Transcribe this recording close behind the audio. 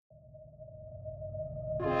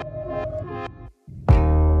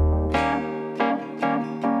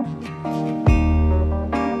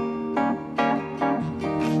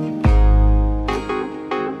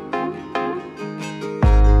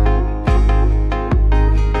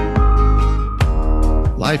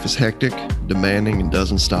Life is hectic, demanding, and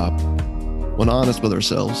doesn't stop. When honest with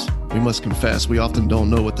ourselves, we must confess we often don't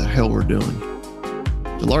know what the hell we're doing.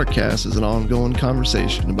 The Larkcast is an ongoing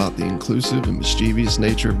conversation about the inclusive and mischievous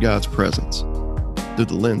nature of God's presence through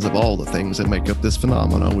the lens of all the things that make up this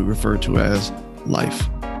phenomenon we refer to as life.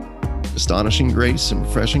 Astonishing grace and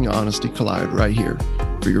refreshing honesty collide right here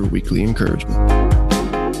for your weekly encouragement.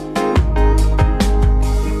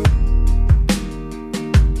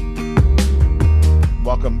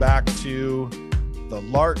 Welcome back to the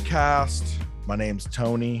Larkcast. My name's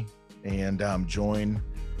Tony, and I'm joined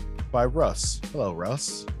by Russ. Hello,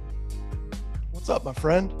 Russ. What's up, my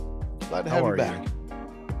friend? Glad to have you back.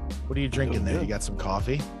 What are you drinking there? You got some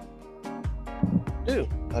coffee?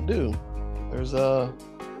 I do. There's a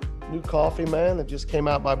new coffee, man, that just came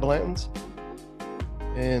out by Blanton's,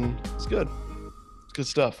 and it's good. It's good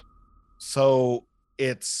stuff. So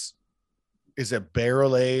is it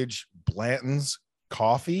barrel aged Blanton's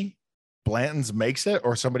coffee? Blanton's makes it,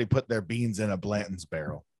 or somebody put their beans in a Blanton's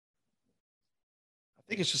barrel? I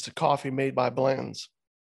think it's just a coffee made by Blanton's.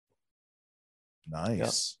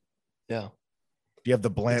 Nice. Yeah. Do you have the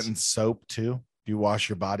Blanton's soap too? Do you wash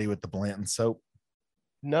your body with the Blanton's soap?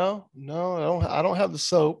 No, I don't have the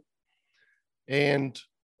soap. And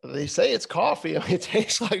they say it's coffee. I mean, it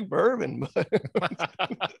tastes like bourbon, but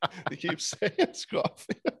they keep saying it's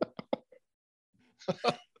coffee.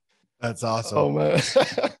 That's awesome. Oh man.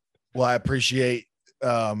 Well, I appreciate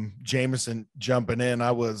Jameson jumping in. I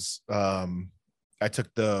took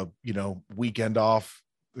the weekend off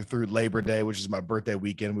through Labor Day, which is my birthday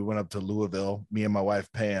weekend. We went up to Louisville, me and my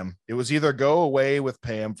wife Pam. It was either go away with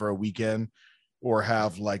Pam for a weekend or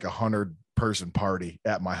have like 100-person party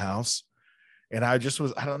at my house. And I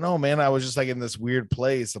don't know, man. I was just like in this weird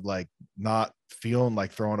place of like not feeling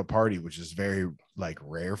like throwing a party, which is very like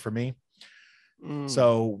rare for me.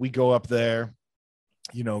 So we go up there,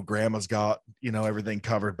 grandma's got, everything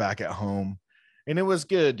covered back at home, and it was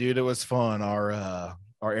good, dude. It was fun. Our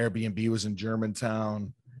Airbnb was in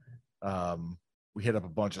Germantown. We hit up a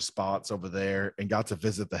bunch of spots over there and got to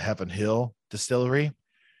visit the Heaven Hill distillery.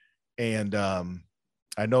 And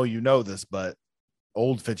I know you know this, but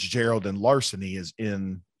Old Fitzgerald and Larceny is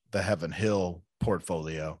in the Heaven Hill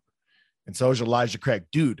portfolio. And so is Elijah Craig.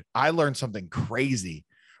 Dude, I learned something crazy.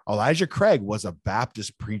 Elijah Craig was a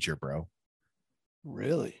Baptist preacher, bro.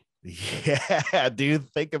 Really? Yeah, dude.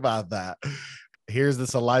 Think about that. Here's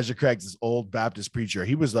this Elijah Craig, this old Baptist preacher.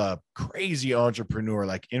 He was a crazy entrepreneur,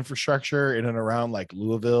 like infrastructure in and around like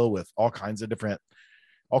Louisville with all kinds of different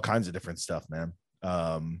stuff, man.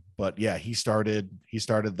 But yeah, he started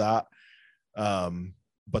that.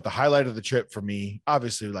 But the highlight of the trip for me,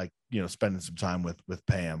 obviously, like, spending some time with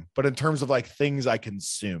Pam, but in terms of like things I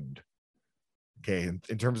consumed. Okay.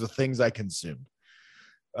 In terms of things I consumed,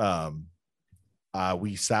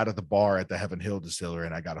 we sat at the bar at the Heaven Hill Distillery,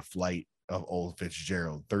 and I got a flight of Old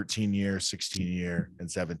Fitzgerald, 13-year, 16-year, and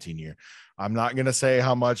 17-year. I'm not going to say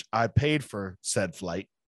how much I paid for said flight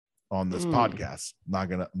on this podcast.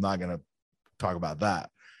 I'm not gonna talk about that,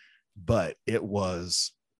 but it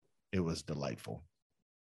was delightful.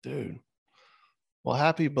 Dude. Well,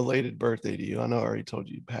 happy belated birthday to you. I know I already told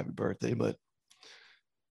you happy birthday, but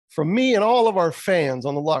from me and all of our fans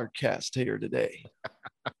on the Larkcast here today,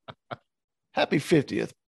 happy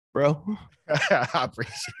 50th, bro. I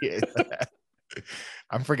appreciate that.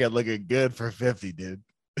 I'm freaking looking good for 50, dude.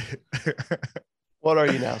 What are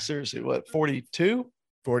you now? Seriously, what, 42?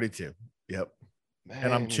 42. Yep. Man,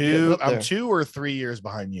 and I'm 2 or 3 years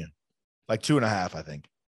behind you. Like 2.5, I think.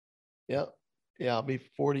 Yeah. Yeah, I'll be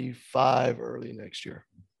 45 early next year.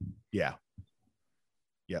 Yeah.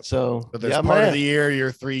 Yep. So there's part of the year you're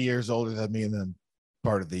 3 years older than me, and then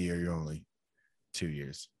part of the year you're only 2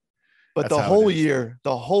 years. But the whole year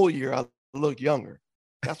I look younger.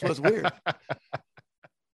 That's what's weird.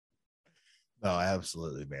 No,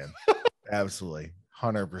 absolutely, man. Absolutely.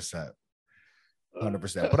 100%.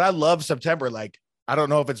 100%. But I love September. Like, I don't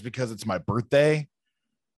know if it's because it's my birthday,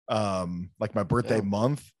 like my birthday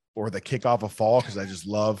month, or the kickoff of fall, because I just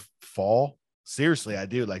love fall. Seriously, I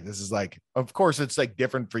do. Like, this is like, of course, it's like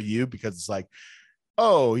different for you because it's like,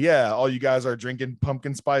 oh yeah, all you guys are drinking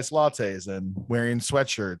pumpkin spice lattes and wearing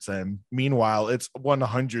sweatshirts, and meanwhile it's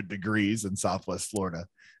 100 degrees in Southwest Florida.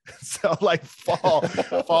 So like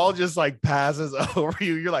fall just like passes over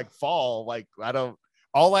you. You're like, fall, like I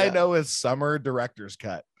know is summer director's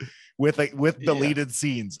cut with deleted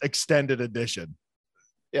scenes, extended edition.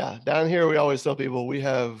 Yeah, down here we always tell people we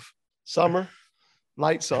have summer,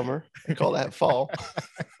 light summer, we call that fall.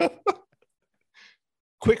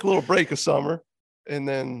 Quick little break of summer, and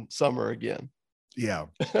then summer again. Yeah.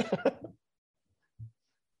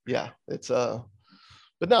 Yeah, it's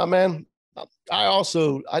But no, man,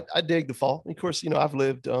 I dig the fall. Of course,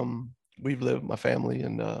 we've lived my family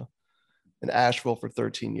in Asheville for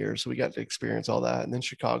 13 years. So we got to experience all that. And then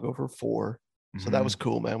Chicago for 4. So that was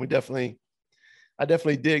cool, man. I definitely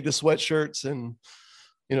dig the sweatshirts and,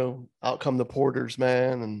 out come the Porters,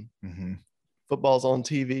 man. And football's on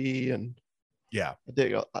TV. And yeah, I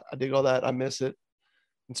dig all that. I miss it.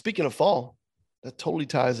 And speaking of fall, that totally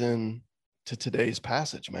ties in to today's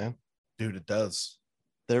passage, man. Dude, it does.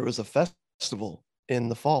 There was a festival in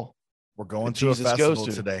the fall. We're going to a festival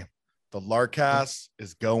today. The Larkcast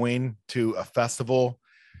is going to a festival.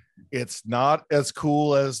 It's not as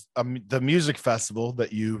cool as the music festival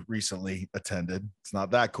that you recently attended. It's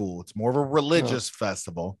not that cool. It's more of a religious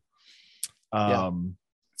festival.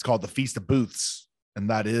 It's called the Feast of Booths, and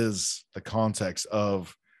that is the context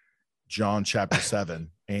of John chapter 7.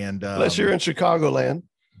 And unless you're in Chicagoland,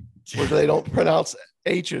 where they don't pronounce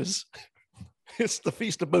H's, it's the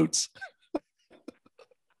Feast of Boots.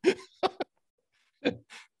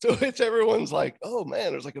 So it's everyone's like, oh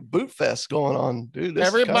man, there's like a boot fest going on, dude.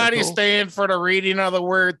 Everybody's staying for the reading of the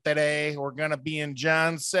word today. We're gonna be in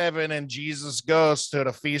John 7, and Jesus goes to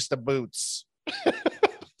the Feast of Boots.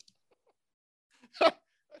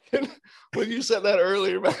 When you said that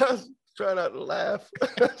earlier, man, I was trying not to laugh.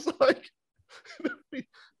 It's like the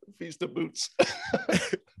Feast of Boots.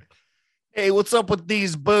 Hey, what's up with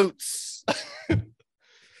these boots?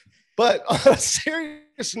 But on a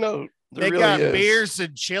serious note, they really got beers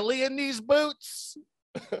and chili in these boots.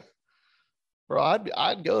 Bro,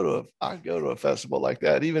 I'd go to a festival like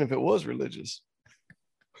that, even if it was religious.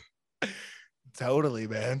 Totally,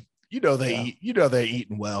 man. They eat. They're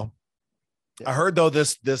eating well. Yeah. I heard though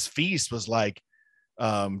this feast was like,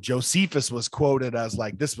 Josephus was quoted as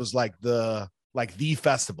like this was like the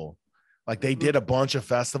festival. Like they did a bunch of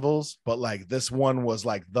festivals, but like this one was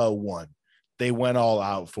like the one. They went all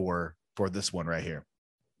out for this one right here.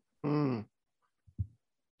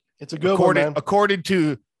 It's a good one, man. According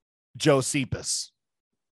to Josephus.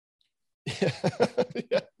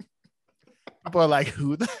 Yeah. People are like,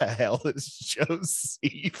 who the hell is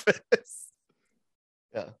Josephus?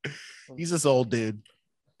 Yeah. He's this old dude.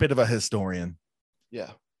 Bit of a historian.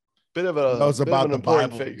 Yeah. Bit of an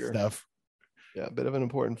important figure. Stuff. Yeah, a bit of an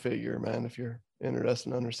important figure, man, if you're interested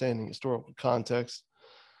in understanding historical context.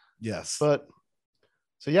 Yes. But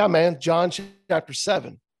so yeah, man, John chapter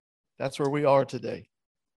 7. That's where we are today.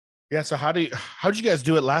 Yeah. So how'd you guys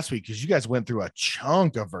do it last week? Because you guys went through a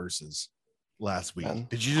chunk of verses last week. Man,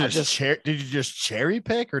 did you just cherry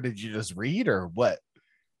pick, or did you just read, or what?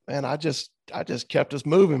 Man, I just kept us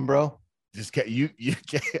moving, bro. Just kept you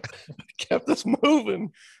kept us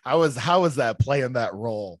moving. How was that playing that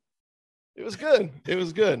role? It was good. It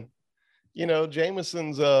was good.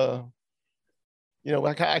 Jameson's I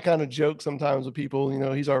kind of joke sometimes with people,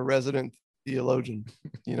 he's our resident theologian.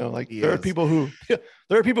 There are people who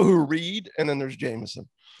read, and then there's Jameson.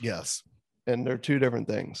 Yes. And they're two different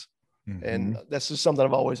things. Mm-hmm. And that's just something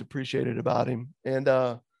I've always appreciated about him. And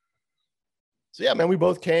so yeah, man, we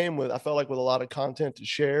both came with a lot of content to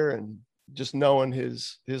share, and just knowing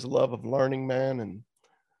his love of learning, man, and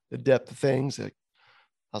the depth of things. I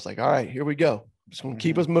was like, all right, here we go. I'm just going to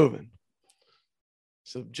keep us moving.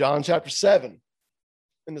 So John chapter 7,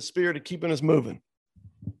 in the spirit of keeping us moving.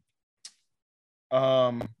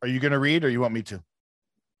 Are you going to read, or you want me to?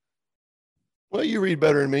 Well, you read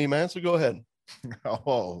better than me, man. So go ahead.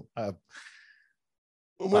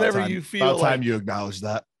 Whenever you feel about time you acknowledge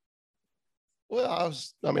that. Well, I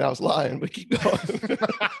was lying, but keep going.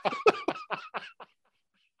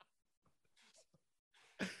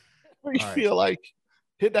 Where you feel like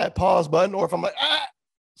hit that pause button, or if I'm like,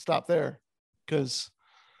 stop there, because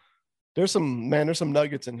there's some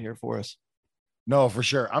nuggets in here for us. No, for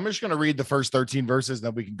sure. I'm just going to read the first 13 verses,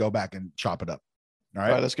 then we can go back and chop it up. All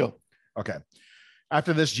right, let's go. Okay.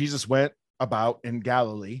 After this, Jesus went about in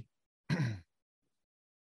Galilee.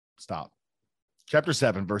 Stop. Chapter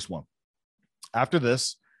 7, verse 1. After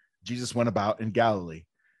this, Jesus went about in Galilee.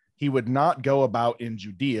 He would not go about in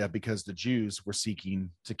Judea because the Jews were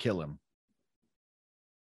seeking to kill him.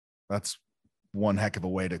 That's one heck of a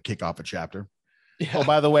way to kick off a chapter. Yeah. Oh,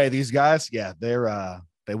 by the way, these guys,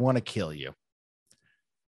 they want to kill you.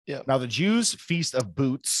 Yeah. Now the Jews' feast of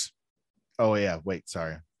booths. Oh yeah, wait,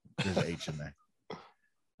 sorry. There's an H in there.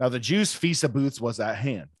 Now the Jews' feast of booths was at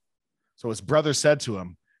hand. So his brother said to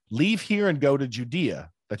him, "Leave here and go to Judea,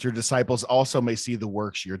 that your disciples also may see the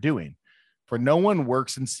works you're doing. For no one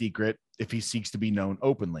works in secret if he seeks to be known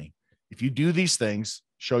openly. If you do these things,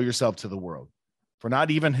 show yourself to the world." For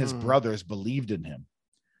not even his brothers believed in him.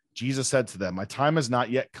 Jesus said to them, "My time has not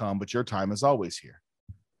yet come, but your time is always here.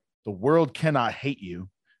 The world cannot hate you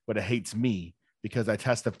but it hates me because I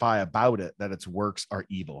testify about it that its works are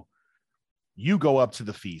evil. You go up to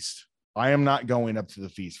the feast. I am not going up to the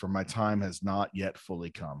feast, for my time has not yet fully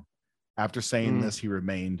come. After saying this, he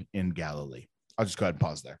remained in Galilee. I'll just go ahead and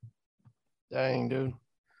pause there. Dang, dude.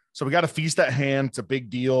 So we got a feast at hand. It's a big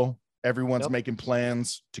deal. Everyone's making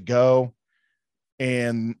plans to go.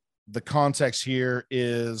 And the context here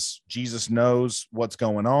is Jesus knows what's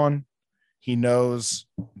going on. He knows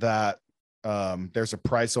that there's a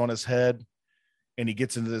price on his head. And he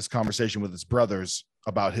gets into this conversation with his brothers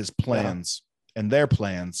about his plans and their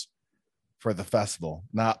plans for the festival.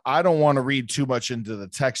 Now, I don't want to read too much into the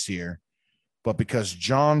text here, but because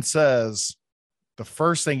John says, the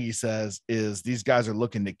first thing he says is these guys are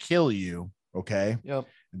looking to kill you. Okay. Yep.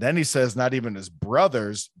 Then he says not even his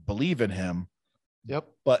brothers believe in him. Yep.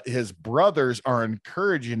 But his brothers are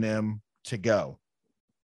encouraging him to go.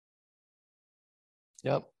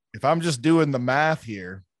 Yep. If I'm just doing the math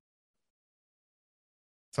here,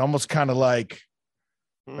 it's almost kind of like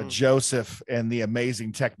a Joseph and the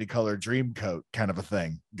Amazing Technicolor Dreamcoat kind of a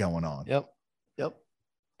thing going on. Yep. Yep.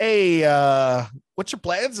 Hey, what's your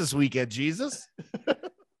plans this weekend, Jesus?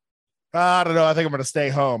 I don't know. I think I'm going to stay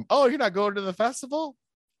home. Oh, you're not going to the festival?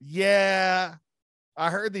 Yeah. I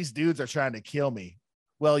heard these dudes are trying to kill me.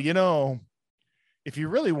 Well, you know, if you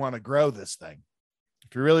really want to grow this thing,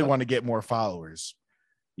 if you really want to get more followers,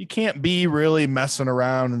 you can't be really messing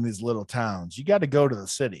around in these little towns. You got to go to the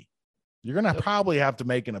city. You're going to probably have to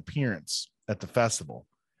make an appearance at the festival.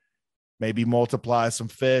 Maybe multiply some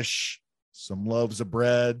fish, some loaves of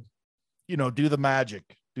bread, you know, do the magic,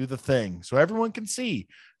 do the thing so everyone can see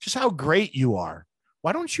just how great you are.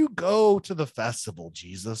 Why don't you go to the festival,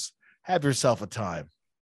 Jesus? Have yourself a time.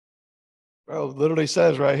 Bro, literally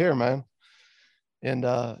says right here, man. And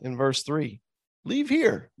in verse 3, leave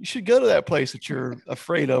here. You should go to that place that you're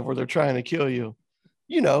afraid of where they're trying to kill you.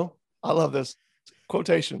 You know, I love this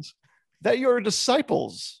quotations, that your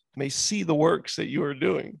disciples may see the works that you are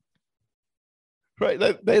doing. Right?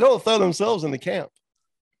 That they don't throw themselves in the camp.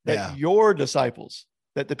 That your disciples,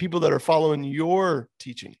 that the people that are following your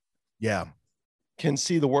teaching, can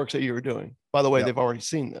see the works that you are doing. By the way, they've already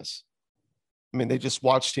seen this. I mean, they just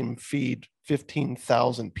watched him feed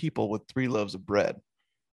 15,000 people with 3 loaves of bread.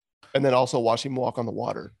 And then also watch him walk on the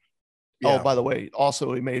water. Yeah. Oh, by the way,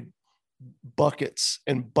 also he made buckets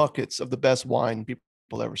and buckets of the best wine people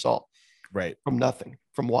ever saw. Right. From nothing,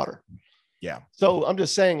 from water. Yeah. So I'm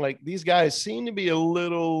just saying, like, these guys seem to be a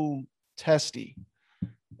little testy.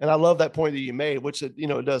 And I love that point that you made, which, you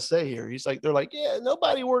know, it does say here. He's like, they're like, yeah,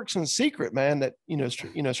 nobody works in secret, man, that, you know, is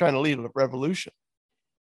trying to lead a revolution.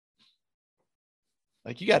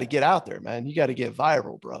 Like, you got to get out there, man. You got to get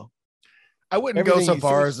viral, bro. I wouldn't go so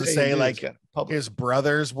far as to say like his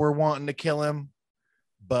brothers were wanting to kill him,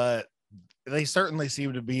 but they certainly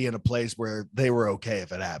seem to be in a place where they were okay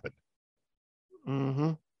if it happened.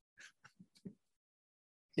 Mm-hmm.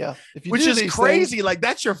 Yeah. Which is crazy. Things, like,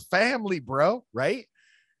 that's your family, bro. Right.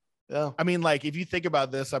 Yeah. I mean, like, if you think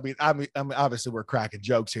about this, I mean, obviously we're cracking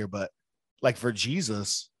jokes here, but like for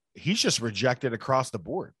Jesus, he's just rejected across the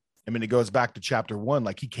board. I mean, it goes back to chapter 1.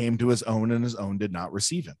 Like, he came to his own and his own did not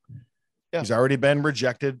receive him. Yeah. He's already been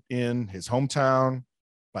rejected in his hometown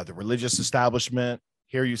by the religious establishment.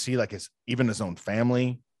 Here you see, like, even his own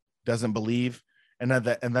family doesn't believe. And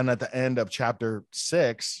then at the end of chapter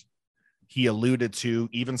 6, he alluded to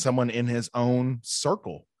even someone in his own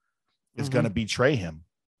circle is going to betray him.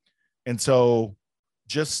 And so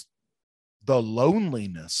just the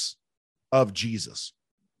loneliness of Jesus,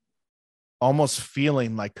 almost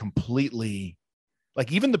feeling like completely,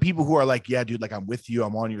 like, even the people who are like, yeah, dude, like, I'm with you,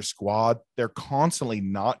 I'm on your squad, they're constantly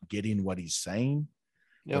not getting what he's saying.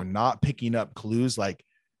 Yep. They're not picking up clues. Like,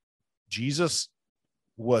 Jesus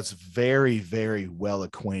was very, very well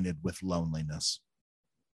acquainted with loneliness.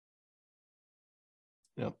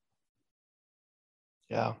 Yep.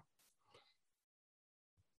 Yeah.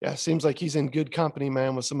 Yeah. It seems like he's in good company,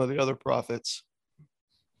 man, with some of the other prophets.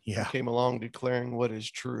 Yeah. Who came along declaring what is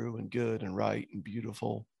true and good and right and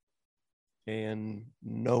beautiful. And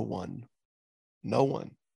no one,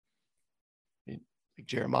 like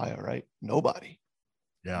Jeremiah, right? Nobody.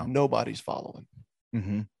 Yeah. Nobody's following.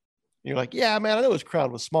 Mm-hmm. You're like, yeah, man, I know his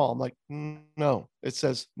crowd was small. I'm like, no, it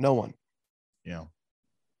says no one. Yeah.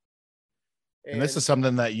 And this is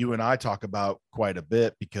something that you and I talk about quite a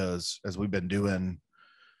bit, because as we've been doing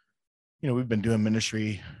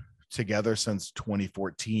ministry together since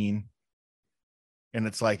 2014. And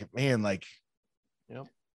it's like, man, like,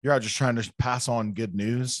 you're out just trying to pass on good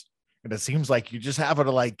news. And it seems like you just have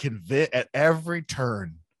to, like, convince at every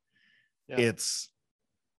turn. Yeah. It's,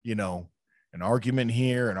 you know, an argument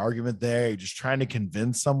here, an argument there. You're just trying to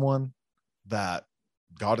convince someone that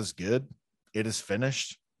God is good. It is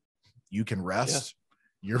finished. You can rest.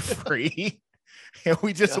 You're free. And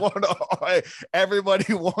we just want to,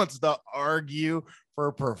 everybody wants to argue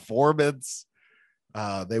for performance.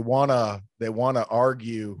 They want to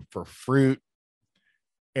argue for fruit.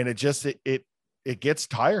 And it just, it gets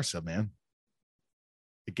tiresome, man.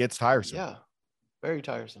 It gets tiresome. Yeah. Very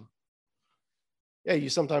tiresome. Yeah.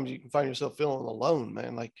 Sometimes you can find yourself feeling alone,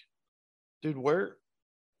 man. Like, dude,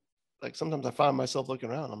 like sometimes I find myself looking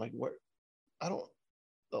around. I'm like,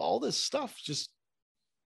 all this stuff just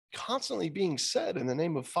constantly being said in the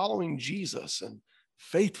name of following Jesus and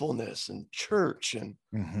faithfulness and church. And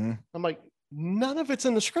I'm like, none of it's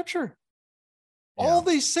in the scripture. Yeah. All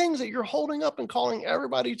these things that you're holding up and calling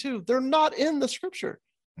everybody to, they're not in the scripture.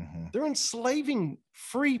 They're enslaving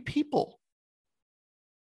free people.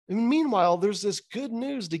 And meanwhile, there's this good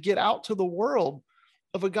news to get out to the world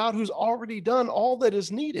of a God who's already done all that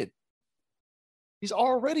is needed. He's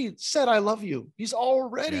already said, I love you. He's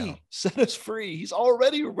already set us free. He's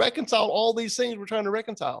already reconciled all these things we're trying to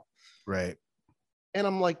reconcile. Right. And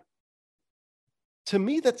I'm like, to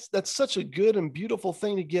me, that's such a good and beautiful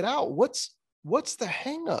thing to get out. What's the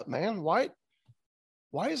hang up, man? Why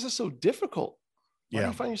is this so difficult? Why do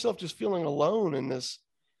you find yourself just feeling alone in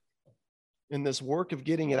this work of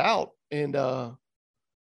getting it out? And I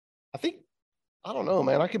don't know,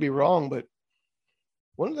 man, I could be wrong, but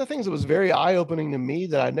one of the things that was very eye-opening to me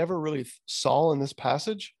that I never really saw in this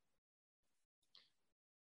passage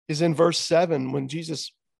is in verse 7, when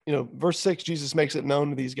Jesus, verse 6, Jesus makes it known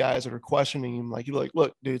to these guys that are questioning him. Like,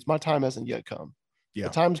 look, dudes, my time hasn't yet come. Yeah.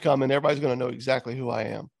 The time's coming. Everybody's going to know exactly who I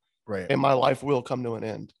am. Right. And my life will come to an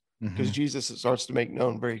end. Because Jesus starts to make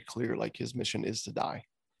known very clear, like his mission is to die.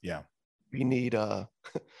 Yeah. We need,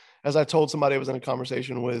 as I told somebody I was in a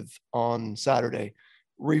conversation with on Saturday,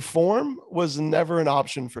 reform was never an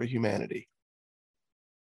option for humanity.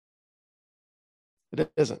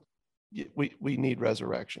 It isn't. We need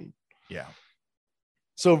resurrection. Yeah.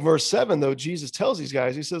 So verse 7, though, Jesus tells these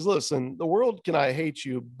guys, he says, listen, the world cannot hate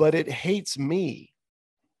you, but it hates me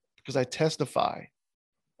because I testify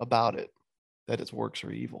about it, that its works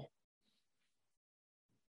are evil.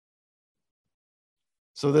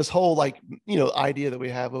 So this whole idea that we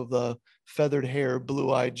have of the feathered hair,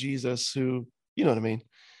 blue-eyed Jesus who, you know what I mean,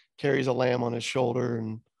 carries a lamb on his shoulder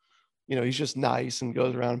and, he's just nice and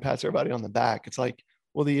goes around and pats everybody on the back. It's like,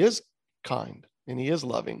 well, he is kind and he is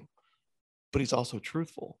loving, but he's also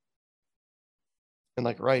truthful. And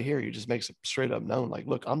like right here, he just makes it straight up known. Like,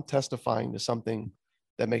 look, I'm testifying to something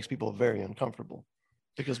that makes people very uncomfortable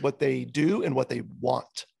because what they do and what they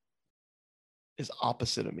want is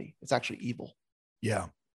opposite of me. It's actually evil. Yeah.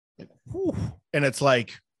 And it's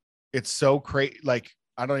like, it's so crazy. Like,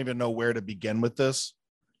 I don't even know where to begin with this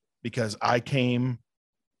because I came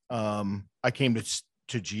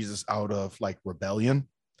to Jesus out of like rebellion.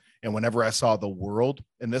 And whenever I saw the world,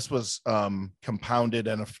 and this was compounded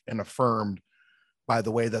and affirmed by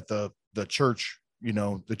the way that the church,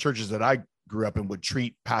 the churches that I grew up in would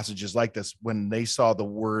treat passages like this. When they saw the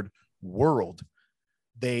word world,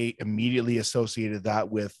 they immediately associated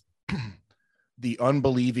that with the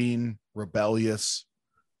unbelieving, rebellious,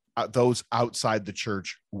 those outside the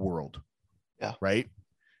church world. Yeah. Right.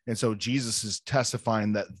 And so Jesus is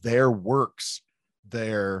testifying that their works,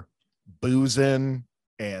 their boozing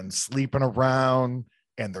and sleeping around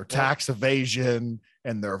and their tax evasion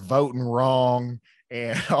and their voting wrong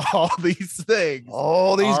and all these things,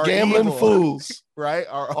 all these gambling evil, fools, right?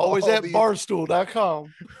 Are always at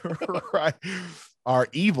barstool.com, right? Are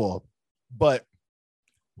evil. But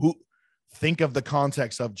think of the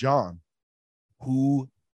context of John. Who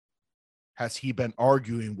has he been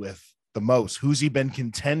arguing with the most? Who's he been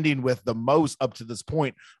contending with the most up to this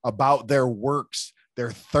point about their works,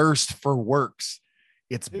 their thirst for works?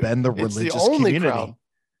 It's been the religious community. Crowd.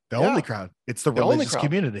 The only crowd. It's the religious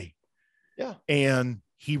community. Yeah. And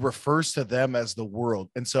he refers to them as the world.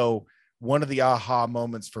 And so one of the aha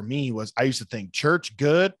moments for me was I used to think church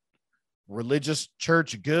good, religious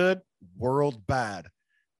church good, world bad.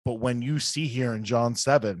 But when you see here in John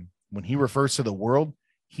 7, when he refers to the world,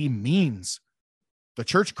 he means the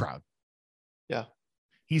church crowd. Yeah.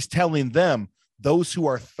 He's telling them, those who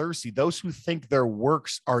are thirsty, those who think their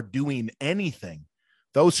works are doing anything,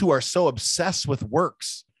 those who are so obsessed with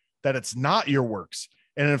works that it's not your works.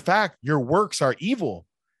 And in fact, your works are evil,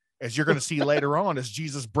 as you're going to see later on, as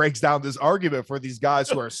Jesus breaks down this argument for these guys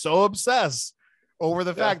who are so obsessed over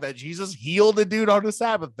the fact that Jesus healed a dude on the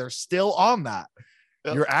Sabbath. They're still on that.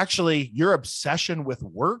 Yep. Your obsession with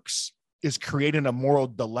works is creating a moral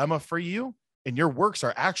dilemma for you, and your works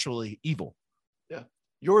are actually evil.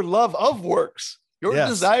 Your love of works, your Yes.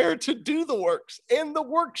 desire to do the works, and the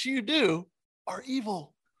works you do are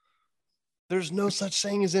evil. There's no such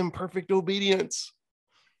thing as imperfect obedience.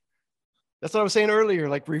 That's what I was saying earlier.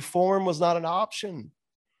 Like, reform was not an option.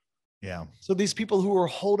 Yeah. So these people who are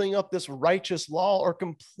holding up this righteous law are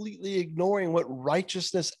completely ignoring what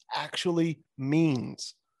righteousness actually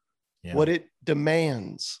means, what it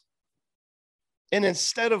demands. And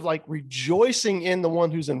instead of like rejoicing in the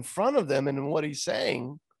one who's in front of them and in what he's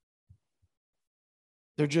saying,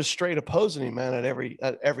 they're just straight opposing him, man,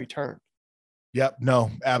 at every turn. Yep.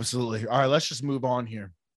 No, absolutely. All right, let's just move on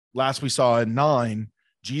here. Last we saw in 9,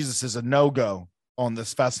 Jesus is a no-go on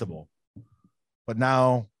this festival. But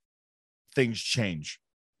now things change.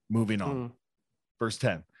 Moving on. Verse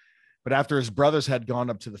 10. But after his brothers had gone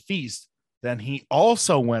up to the feast, then he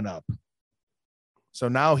also went up. So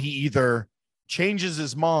now he either changes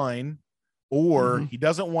his mind or he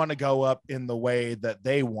doesn't want to go up in the way that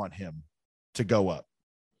they want him to go up,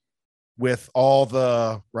 with all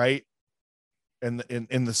the right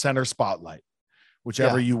in the center spotlight,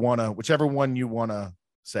 whichever one you want to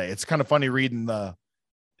say. It's kind of funny reading the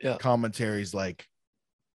commentaries, like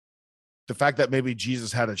the fact that maybe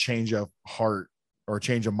Jesus had a change of heart or a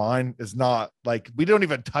change of mind is not like, we don't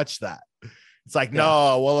even touch that. It's like,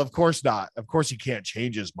 no, well, of course not. Of course he can't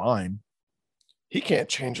change his mind. He can't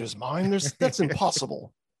change his mind. That's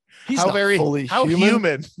impossible. He's how not very fully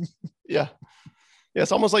human. Yeah. Yeah,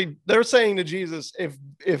 it's almost like they're saying to Jesus, if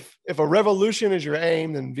a revolution is your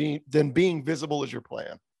aim, then being visible is your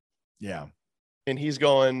plan. Yeah. And he's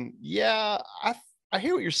going, yeah, I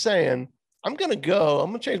hear what you're saying. I'm going to go. I'm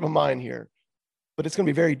going to change my mind here. But it's going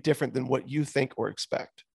to be very different than what you think or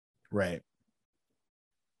expect. Right.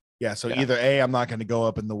 Yeah. So either A, I'm not going to go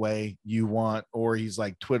up in the way you want, or he's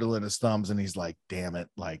like twiddling his thumbs and he's like, damn it.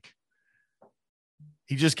 Like,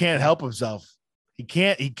 he just can't help himself. He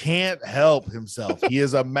can't help himself. He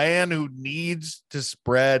is a man who needs to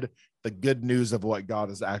spread the good news of what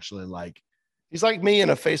God is actually like. He's like me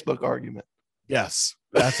in a Facebook argument. Yes.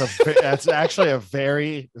 That's actually a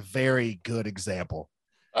very, very good example.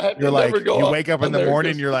 You're like, you wake up in the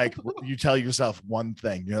morning, you're like, you tell yourself one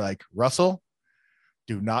thing. You're like, Russell,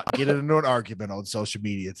 do not get into an argument on social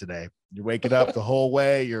media today. You're waking up the whole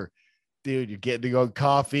way. You're getting to go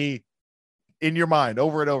coffee in your mind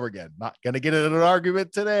over and over again. Not going to get into an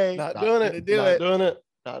argument today. Not doing it.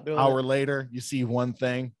 Hour later, you see one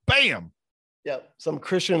thing. Bam. Yeah. Some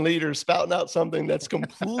Christian leader spouting out something that's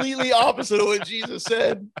completely opposite of what Jesus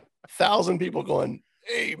said. 1,000 people going,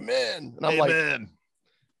 amen. And I'm like,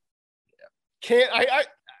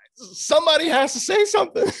 somebody has to say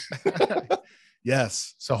something.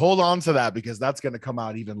 Yes. So hold on to that, because that's going to come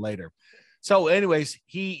out even later. So anyways,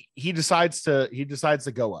 he decides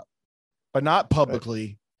to go up, but not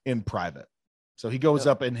publicly, in private. So he goes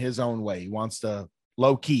up in his own way. He wants to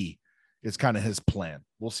low key. It's kind of his plan.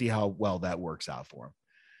 We'll see how well that works out for him.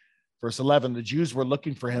 Verse 11, the Jews were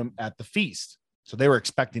looking for him at the feast. So they were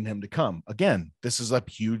expecting him to come. Again, this is a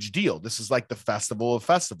huge deal. This is like the festival of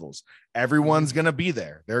festivals. Everyone's going to be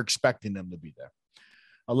there. They're expecting him to be there.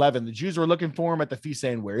 11, the Jews were looking for him at the feast,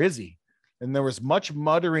 saying, where is he? And there was much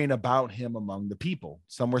muttering about him among the people.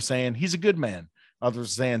 Some were saying, he's a good man. Others were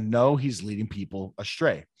saying, no, he's leading people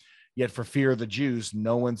astray. Yet for fear of the Jews,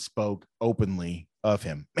 no one spoke openly of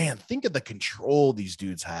him. Man, think of the control these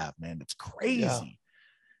dudes have, man. It's crazy. Yeah.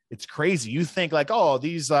 It's crazy. You think like, oh,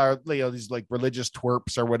 these are, these like religious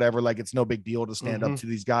twerps or whatever. Like, it's no big deal to stand up to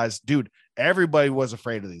these guys. Dude, everybody was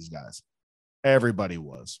afraid of these guys. Everybody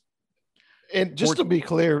was. And just to be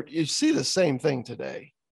clear, you see the same thing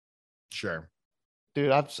today. Sure.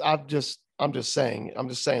 Dude, I'm just saying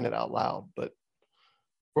it out loud, but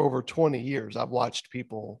for over 20 years, I've watched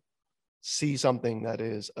people see something that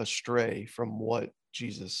is astray from what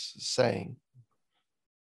Jesus is saying,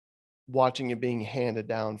 watching it being handed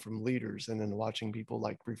down from leaders, and then watching people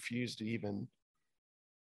like refuse to even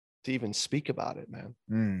speak about it,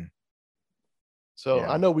 man. So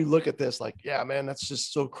I know we look at this like, yeah, man, that's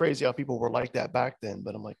just so crazy how people were like that back then.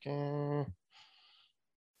 But I'm like,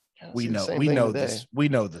 we know this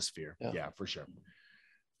fear. Yeah, for sure.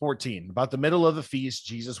 14, about the middle of the feast,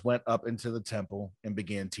 Jesus went up into the temple and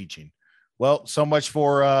began teaching. Well, so much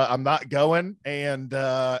for I'm not going, and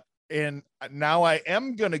now I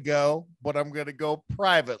am gonna go, but I'm gonna go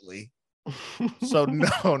privately, so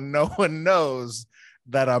no one knows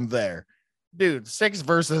that I'm there. Dude, 6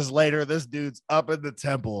 verses later, this dude's up in the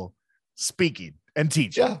temple speaking and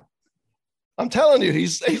teaching. Yeah, I'm telling you,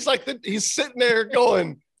 he's he's sitting there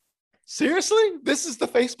going, seriously, this is the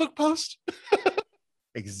Facebook post.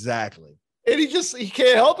 Exactly. And he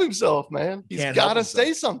can't help himself, man. He's got to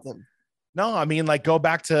say something. No, I mean, like, go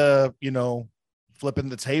back to, flipping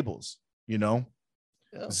the tables, Yeah.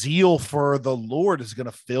 zeal for the Lord is going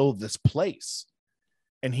to fill this place.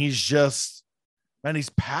 And he's just, man, he's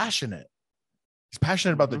passionate. He's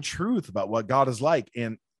passionate about the truth, about what God is like.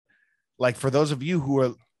 And like, for those of you who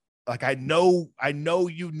are like, I know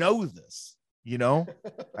you know this,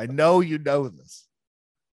 I know you know this.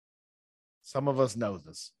 Some of us know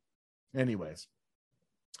this. Anyways.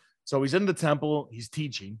 So he's in the temple, he's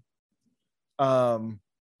teaching. And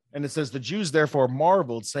it says, the Jews therefore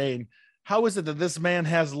marveled, saying, how is it that this man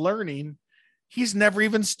has learning? He's never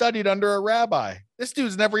even studied under a rabbi. This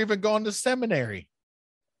dude's never even gone to seminary.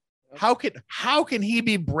 How can he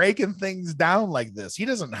be breaking things down like this? He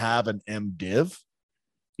doesn't have an MDiv.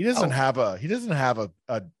 He doesn't have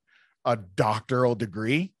a doctoral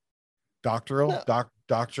degree. Doctorate.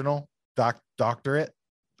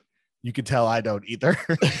 You can tell I don't either.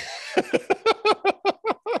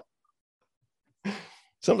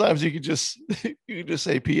 Sometimes you could just say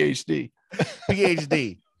PhD.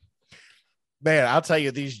 PhD. Man, I'll tell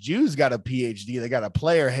you, these Jews got a PhD. They got a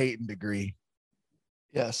player hating degree.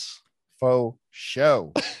 Yes. Faux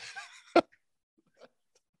show. How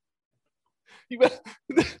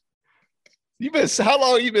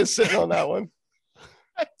long have you been sitting on that one?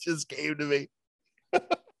 It just came to me.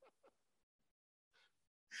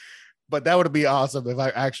 But that would be awesome if I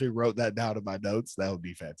actually wrote that down in my notes. That would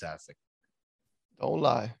be fantastic. Don't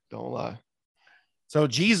lie. So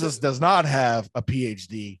Jesus does not have a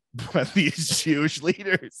PhD, but these Jewish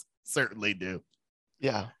leaders certainly do.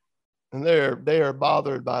 Yeah. And they are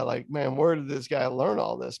bothered by, like, man, where did this guy learn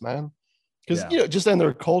all this, man? Because, just in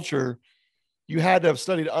their culture, you had to have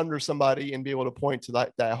studied under somebody and be able to point to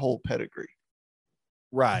that whole pedigree.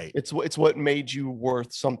 Right. It's what made you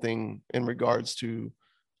worth something in regards to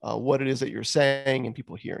what it is that you're saying and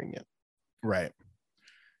people hearing it. Right.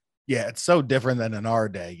 Yeah, it's so different than in our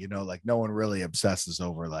day, like no one really obsesses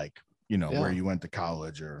over like, where you went to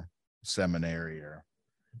college or seminary or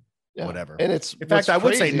whatever. And it's, in fact, I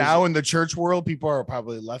would say now in the church world, people are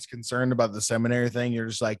probably less concerned about the seminary thing. You're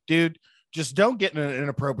just like, dude, just don't get in an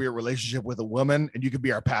inappropriate relationship with a woman and you could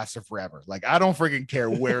be our pastor forever. Like, I don't freaking care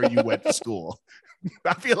where you went to school.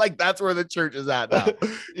 I feel like that's where the church is at now.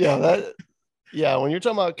 When you're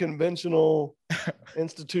talking about conventional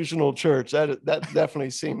institutional church, that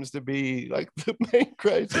definitely seems to be like the main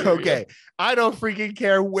criteria. Okay. I don't freaking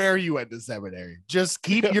care where you went to seminary. Just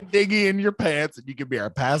keep your dinghy in your pants and you can be our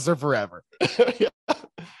pastor forever.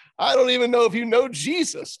 I don't even know if you know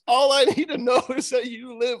Jesus. All I need to know is that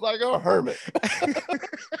you live like a hermit.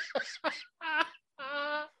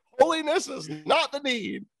 Holiness is not the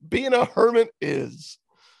need. Being a hermit is.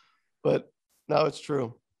 But no, it's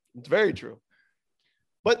true. It's very true.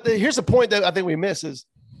 But here's the point that I think we miss is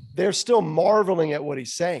they're still marveling at what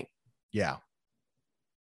he's saying. Yeah.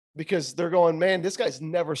 Because they're going, man, this guy's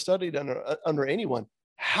never studied under anyone.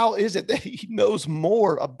 How is it that he knows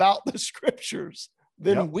more about the scriptures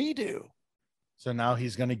than we do? So now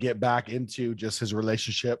he's going to get back into just his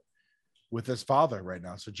relationship with his father right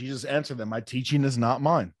now. So Jesus answered them, my teaching is not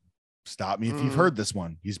mine. Stop me if you've heard this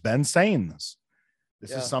one. He's been saying this.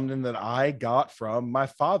 This is something that I got from my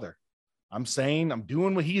father. I'm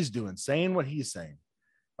doing what he's doing, saying what he's saying.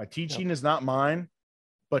 My teaching is not mine,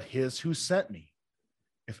 but his who sent me.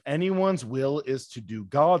 If anyone's will is to do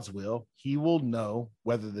God's will, he will know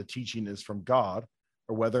whether the teaching is from God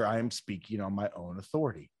or whether I am speaking on my own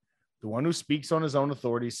authority. The one who speaks on his own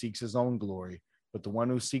authority seeks his own glory, but the one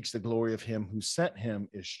who seeks the glory of him who sent him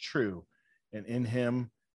is true, and in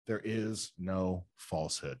him there is no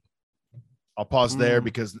falsehood. I'll pause there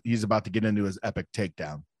because he's about to get into his epic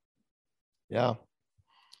takedown. Yeah.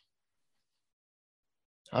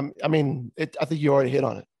 I think you already hit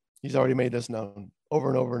on it. He's already made this known over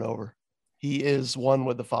and over and over. He is one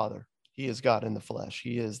with the Father. He is God in the flesh.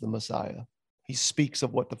 He is the Messiah. He speaks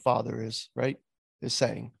of what the Father is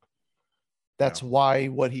saying. That's why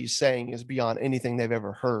what he's saying is beyond anything they've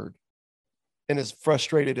ever heard. And as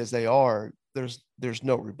frustrated as they are, there's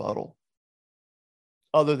no rebuttal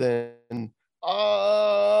other than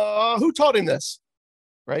who taught him this?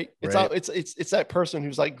 Right? It's that person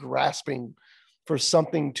who's like grasping for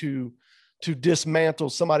something to dismantle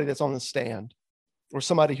somebody that's on the stand, or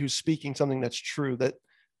somebody who's speaking something that's true,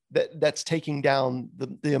 that's taking down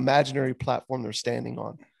the imaginary platform they're standing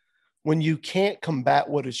on. When you can't combat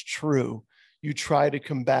what is true, you try to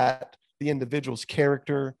combat the individual's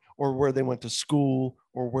character or where they went to school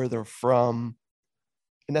or where they're from.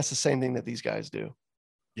 And that's the same thing that these guys do.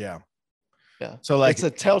 Yeah. Yeah. So like, it's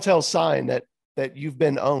a telltale sign that you've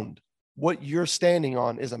been owned. What you're standing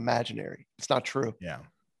on is imaginary. It's not true. Yeah.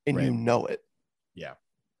 And you know it. Yeah.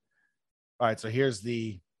 All right, so here's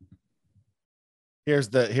the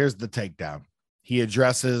takedown. He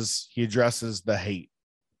addresses the hate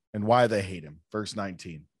and why they hate him. Verse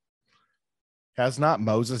 19. Has not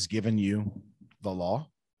Moses given you the law?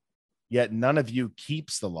 Yet none of you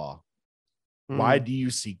keeps the law. Why do you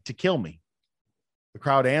seek to kill me? The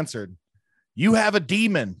crowd answered, you have a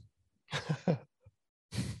demon.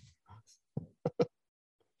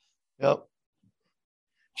 Yep.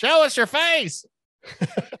 Show us your face.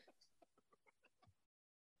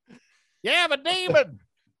 You have a demon.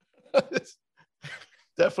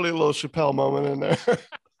 Definitely a little Chappelle moment in there.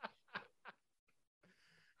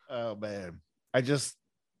 Oh man. I just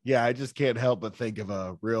can't help but think of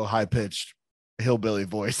a real high-pitched hillbilly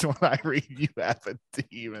voice when I read you have a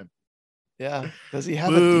demon. Yeah. Does he have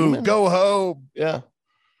Boo, a demon? go home. Yeah.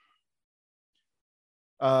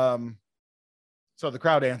 So the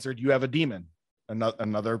crowd answered, you have a demon.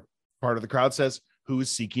 Another part of the crowd says, who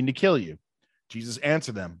is seeking to kill you? Jesus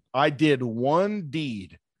answered them, I did one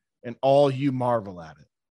deed and all you marvel at it.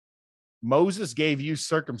 Moses gave you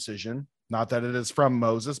circumcision, not that it is from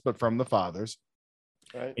Moses, but from the fathers.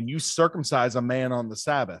 Right. And you circumcise a man on the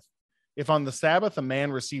Sabbath. If on the Sabbath a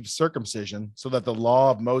man receives circumcision so that the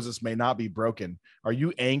law of Moses may not be broken, are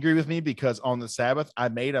you angry with me because on the Sabbath I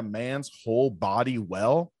made a man's whole body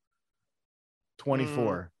well?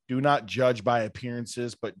 24. Do not judge by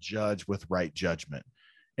appearances, but judge with right judgment.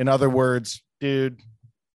 In other words, dude,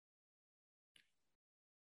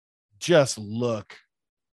 just look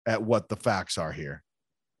at what the facts are here.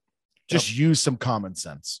 Just use some common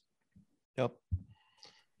sense. Yep.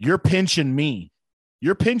 You're pinching me.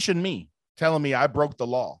 You're pinching me, telling me I broke the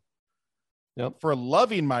law. Yep. For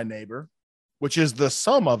loving my neighbor, which is the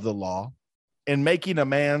sum of the law, and making a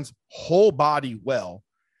man's whole body well,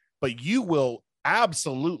 but you will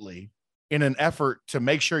absolutely, in an effort to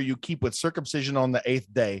make sure you keep with circumcision on the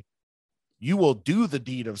 8th day, you will do the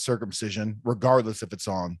deed of circumcision regardless if it's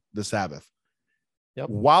on the Sabbath. Yep.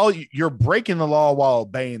 While you're breaking the law while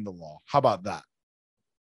obeying the law. How about that?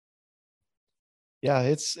 Yeah,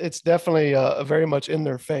 it's definitely very much in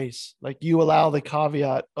their face. Like, you allow the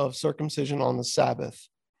caveat of circumcision on the Sabbath,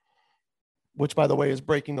 which, by the way, is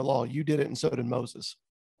breaking the law. You did it, and so did Moses.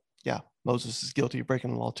 Yeah, Moses is guilty of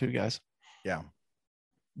breaking the law too, guys. Yeah.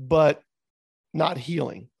 But not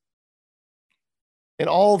healing. And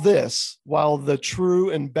all this while the true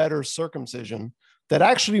and better circumcision that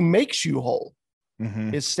actually makes you whole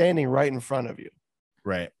is standing right in front of you.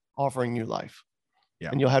 Right. Offering you life. Yeah.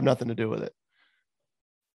 And you'll have nothing to do with it.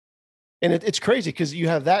 And it's crazy because you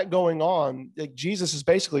have that going on. Like, Jesus is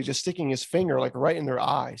basically just sticking his finger like right in their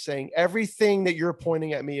eye, saying everything that you're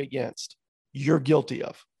pointing at me against, you're guilty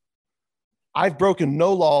of. I've broken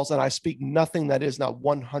no laws and I speak nothing that is not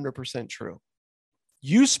 100% true.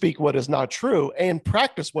 You speak what is not true and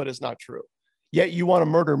practice what is not true. Yet you want to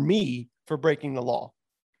murder me for breaking the law.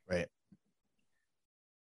 Right.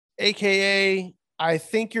 AKA, I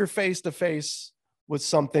think you're face to face with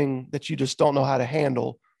something that you just don't know how to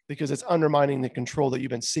handle because it's undermining the control that you've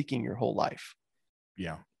been seeking your whole life.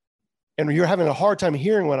 Yeah. And you're having a hard time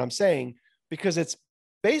hearing what I'm saying because it's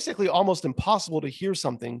basically almost impossible to hear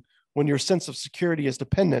something when your sense of security is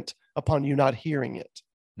dependent upon you not hearing it.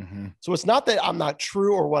 So it's not that I'm not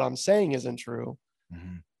true or what I'm saying isn't true.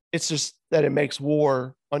 It's just that it makes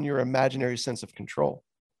war on your imaginary sense of control.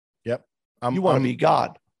 Yep. You want to be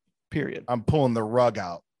God, period. I'm pulling the rug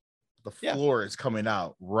out. The floor is coming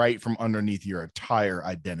out right from underneath your entire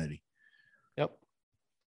identity. Yep.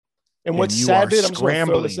 And what's sad, dude, I'm just going to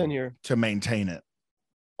throw this in here to maintain it.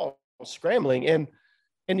 Oh, scrambling.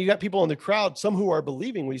 And you got people in the crowd, some who are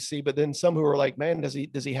believing we see, but then some who are like, man, does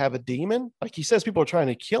he have a demon? Like, he says people are trying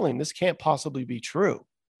to kill him. This can't possibly be true.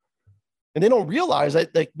 And they don't realize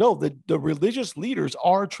that, like, no, the religious leaders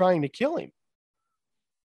are trying to kill him.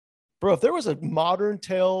 Bro, if there was a modern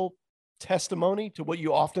tale testimony to what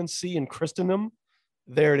you often see in Christendom,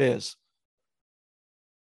 there it is.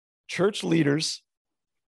 Church leaders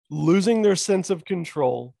losing their sense of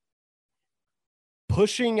control,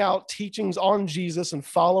 pushing out teachings on Jesus and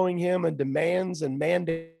following him and demands and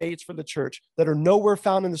mandates for the church that are nowhere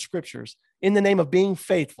found in the scriptures in the name of being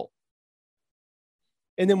faithful.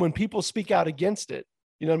 And then when people speak out against it,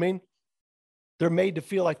 you know what I mean? They're made to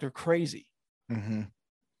feel like they're crazy.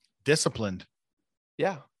 Disciplined.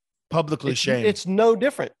 Yeah. Publicly shamed. It's no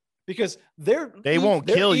different because they won't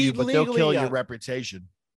kill you, but they'll kill your reputation.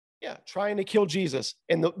 Yeah. Trying to kill Jesus.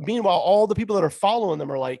 And meanwhile, all the people that are following them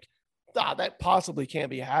are like, that possibly can't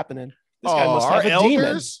be happening. This guy must have a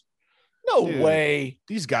elders? Demon. No way.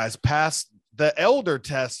 These guys passed the elder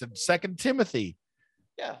test in 2 Timothy.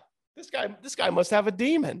 Yeah. This guy must have a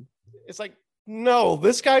demon. It's like, No,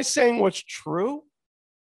 this guy's saying what's true,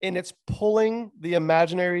 and it's pulling the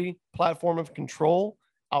imaginary platform of control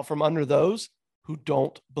out from under those who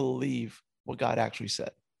don't believe what God actually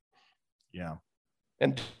said. Yeah.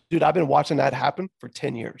 And dude, I've been watching that happen for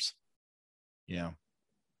 10 years. Yeah.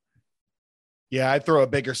 Yeah, I'd throw a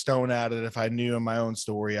bigger stone at it if I knew in my own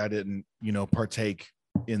story I didn't, partake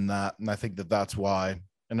in that. And I think that's why.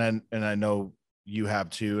 And I know you have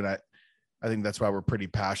too. And I think that's why we're pretty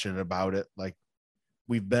passionate about it. Like,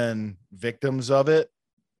 we've been victims of it,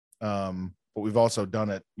 but we've also done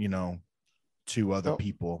it, to other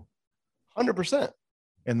people. 100%.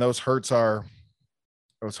 And those hurts are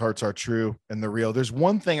true and they're real. There's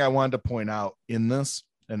one thing I wanted to point out in this,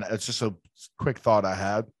 and it's just a quick thought I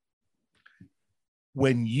had.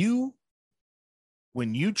 When you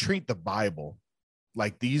treat the Bible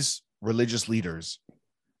like these religious leaders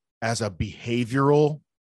as a behavioral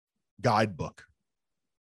guidebook,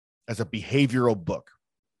 as a behavioral book,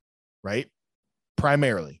 right?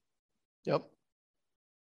 Primarily. Yep.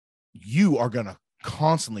 You are going to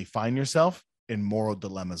constantly find yourself in moral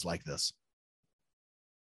dilemmas like this.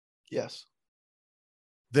 Yes.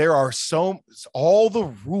 There are all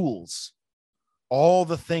the rules, all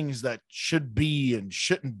the things that should be and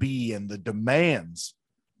shouldn't be, and the demands,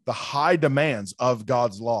 the high demands of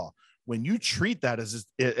God's law. When you treat that as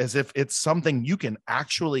if it's something you can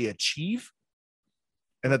actually achieve,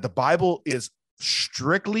 and that the Bible is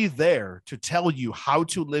strictly there to tell you how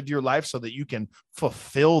to live your life so that you can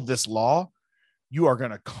fulfill this law, you are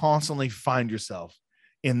going to constantly find yourself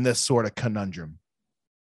in this sort of conundrum.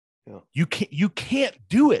 Yeah. You can't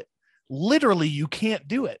do it. Literally, you can't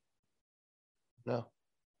do it.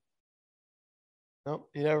 No,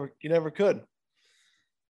 you never could.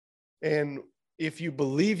 And if you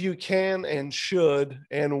believe you can and should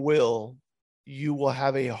and will, you will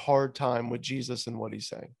have a hard time with Jesus and what he's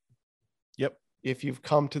saying. Yep. If you've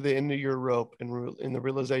come to the end of your rope and in the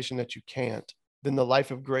realization that you can't, then the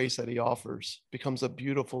life of grace that he offers becomes a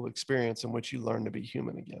beautiful experience in which you learn to be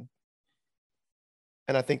human again.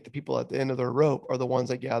 And I think the people at the end of their rope are the ones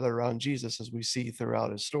that gather around Jesus, as we see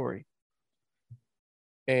throughout his story.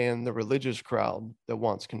 And the religious crowd that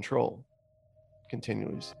wants control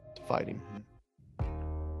continues to fight him.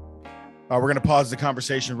 We're going to pause the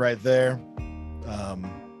conversation right there.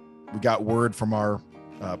 We got word from our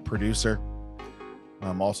producer,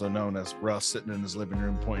 also known as Russ, sitting in his living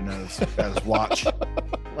room pointing at his watch,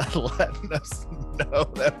 letting us know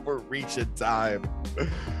that we're reaching time.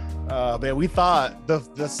 Man, we thought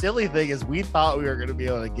the silly thing is we thought we were going to be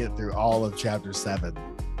able to get through all of chapter 7.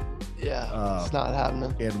 Yeah, it's not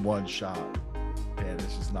happening in one shot, and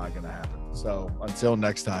it's just not going to happen. So until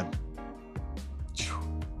next time.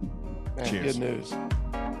 Man, Cheers. Good news.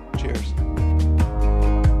 Cheers.